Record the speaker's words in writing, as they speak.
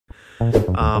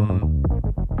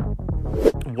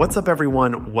What's up,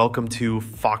 everyone? Welcome to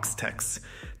Foxtecc.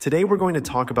 Today we're going to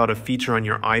talk about a feature on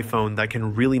your iPhone that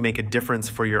can really make a difference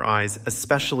for your eyes,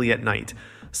 especially at night: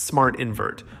 Smart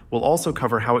Invert. We'll also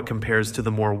cover how it compares to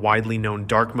the more widely known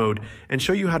dark mode and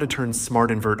show you how to turn Smart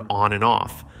Invert on and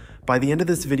off. By the end of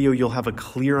this video, you'll have a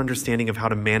clear understanding of how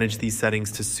to manage these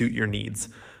settings to suit your needs.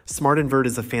 Smart Invert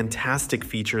is a fantastic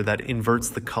feature that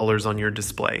inverts the colors on your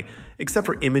display, except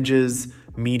for images,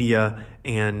 media,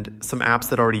 and some apps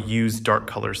that already use dark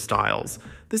color styles.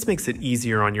 This makes it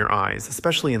easier on your eyes,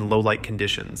 especially in low light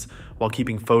conditions, while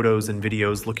keeping photos and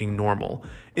videos looking normal.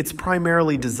 It's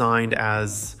primarily designed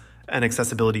as an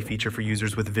accessibility feature for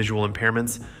users with visual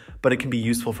impairments, but it can be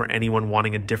useful for anyone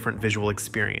wanting a different visual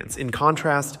experience. In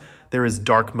contrast, there is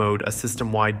dark mode, a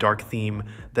system-wide dark theme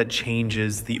that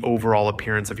changes the overall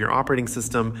appearance of your operating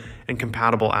system and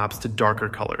compatible apps to darker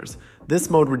colors. This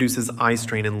mode reduces eye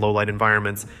strain in low-light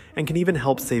environments and can even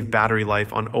help save battery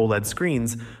life on OLED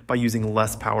screens by using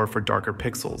less power for darker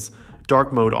pixels.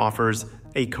 Dark mode offers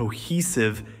a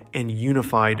cohesive and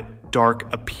unified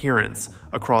dark appearance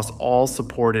across all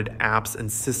supported apps and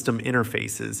system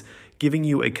interfaces, giving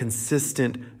you a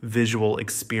consistent visual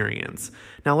experience.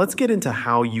 Now let's get into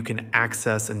how you can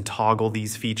access and toggle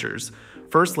these features.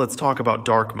 First, let's talk about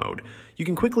dark mode. You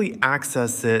can quickly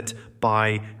access it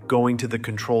by going to the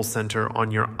control center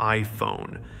on your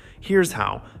iPhone. Here's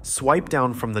how. Swipe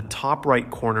down from the top right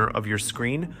corner of your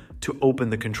screen to open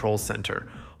the control center.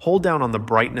 Hold down on the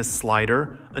brightness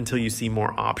slider until you see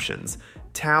more options.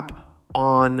 Tap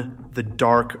on the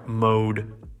dark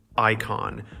mode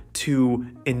icon to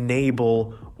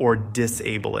enable or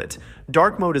disable it.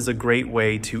 Dark mode is a great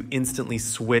way to instantly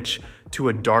switch to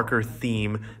a darker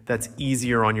theme that's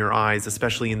easier on your eyes,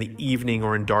 especially in the evening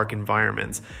or in dark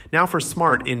environments. Now for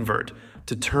Smart Invert.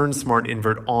 To turn Smart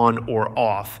Invert on or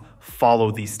off,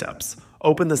 follow these steps.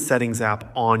 Open the Settings app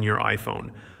on your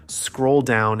iPhone. Scroll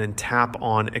down and tap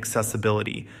on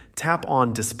Accessibility. Tap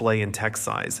on Display and Text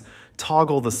Size.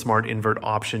 Toggle the Smart Invert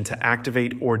option to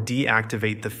activate or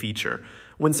deactivate the feature.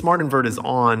 When Smart Invert is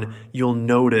on, you'll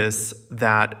notice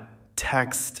that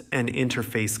text and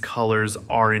interface colors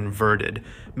are inverted,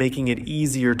 making it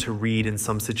easier to read in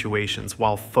some situations,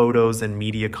 while photos and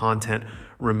media content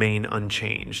remain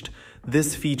unchanged.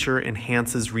 This feature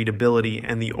enhances readability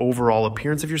and the overall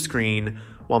appearance of your screen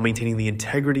while maintaining the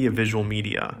integrity of visual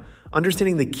media.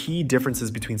 Understanding the key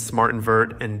differences between Smart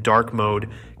Invert and dark mode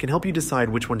can help you decide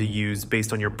which one to use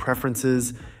based on your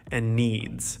preferences and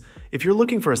needs. If you're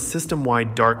looking for a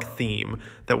system-wide dark theme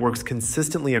that works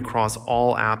consistently across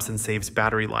all apps and saves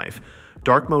battery life,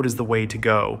 dark mode is the way to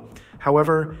go.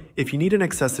 However, if you need an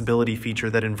accessibility feature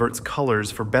that inverts colors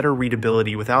for better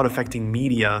readability without affecting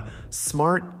media,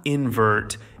 Smart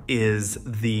Invert is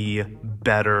the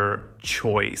better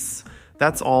choice.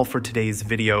 That's all for today's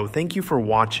video. Thank you for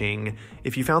watching.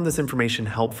 If you found this information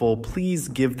helpful, please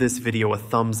give this video a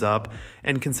thumbs up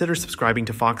and consider subscribing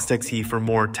to Foxtecc for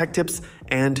more tech tips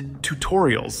and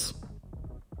tutorials.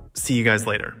 See you guys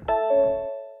later.